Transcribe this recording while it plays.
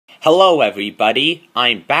Hello everybody,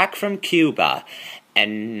 I'm back from Cuba,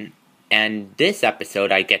 and this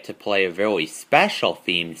episode I get to play a very special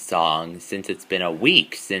theme song since it's been a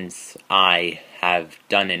week since I have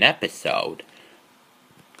done an episode.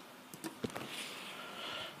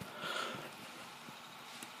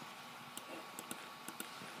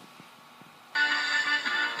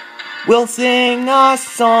 We'll sing a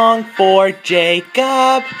song for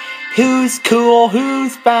Jacob, who's cool,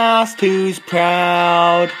 who's fast, who's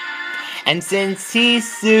proud. And since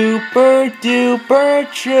he's super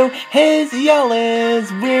duper true, his yell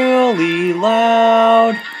is really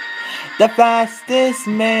loud. The fastest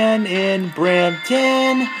man in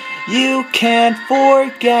Brampton, you can't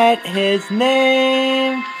forget his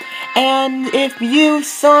name. And if you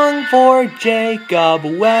sung for Jacob,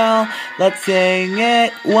 well, let's sing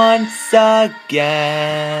it once again.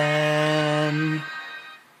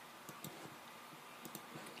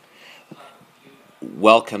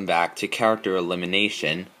 Welcome back to Character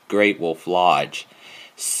Elimination, Great Wolf Lodge.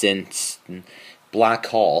 Since Black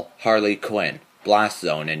Hole, Harley Quinn, Blast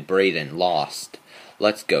Zone, and Brayden lost,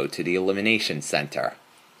 let's go to the Elimination Center.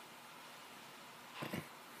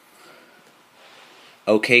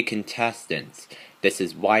 Okay, contestants, this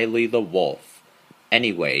is Wiley the Wolf.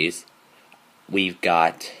 Anyways, we've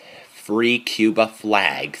got 3 CUBA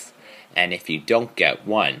flags, and if you don't get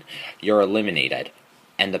one, you're eliminated.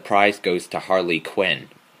 And the prize goes to Harley Quinn.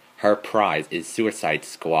 Her prize is Suicide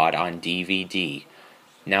Squad on DVD.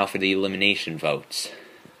 Now for the elimination votes.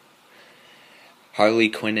 Harley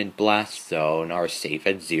Quinn and Blast Zone are safe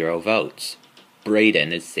at 0 votes.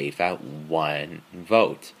 Brayden is safe at 1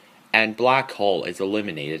 vote. And Black Hole is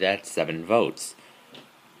eliminated at 7 votes.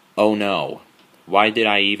 Oh no. Why did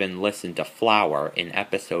I even listen to Flower in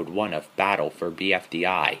episode 1 of Battle for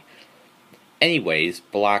BFDI? Anyways,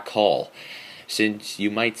 Black Hole. Since you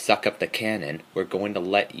might suck up the cannon, we're going to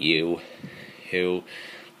let you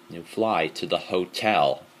fly to the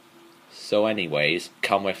hotel. So anyways,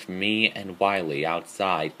 come with me and Wiley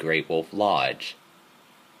outside Great Wolf Lodge.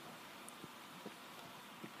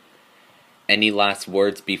 Any last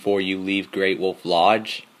words before you leave Great Wolf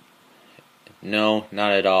Lodge? No,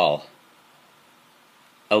 not at all.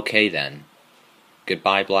 Okay then.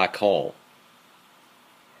 Goodbye, Black Hole.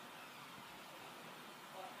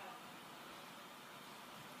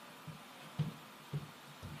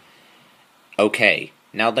 Okay,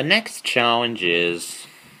 now the next challenge is,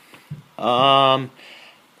 can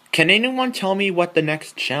anyone tell me what the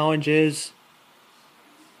next challenge is?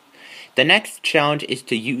 The next challenge is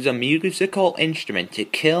to use a musical instrument to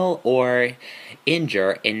kill or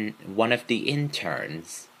injure one of the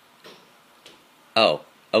interns.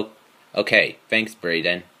 Okay, thanks,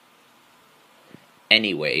 Brayden.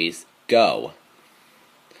 Anyways, go.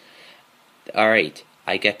 Alright.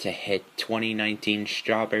 I get to hit 2019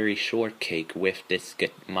 Strawberry Shortcake with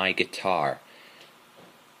my guitar.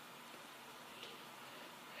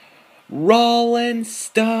 Rollin'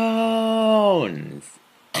 Stones!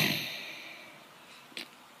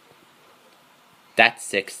 That's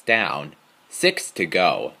 6 down. 6 to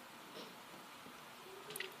go.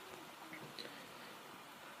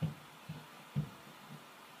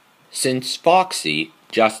 Since Foxy,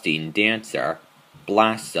 Justine Dancer,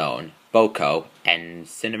 Blast Zone, Boko, and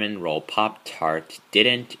Cinnamon Roll Pop-Tart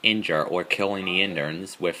didn't injure or kill any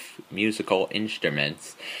interns with musical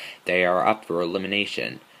instruments, they are up for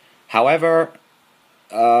elimination. However,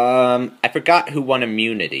 I forgot who won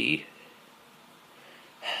immunity.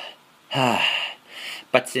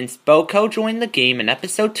 But since Boko joined the game in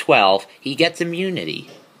episode 12, he gets immunity.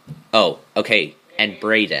 Oh, okay, and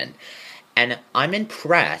Brayden. And I'm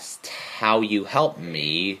impressed how you helped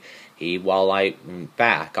me while I'm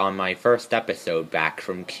back on my first episode back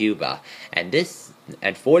from Cuba. And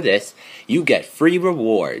for this, you get free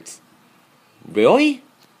rewards. Really?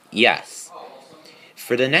 Yes.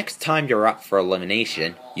 For the next time you're up for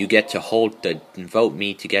elimination, you get to hold the vote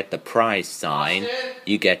me to get the prize sign,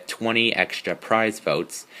 you get 20 extra prize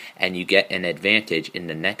votes, and you get an advantage in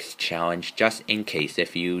the next challenge just in case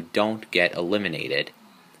if you don't get eliminated.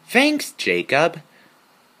 Thanks, Jacob!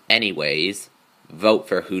 Anyways, vote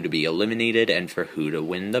for who to be eliminated and for who to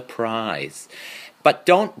win the prize. But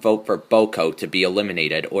don't vote for Boko to be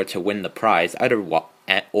eliminated or to win the prize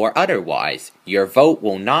or otherwise. Your vote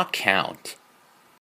will not count.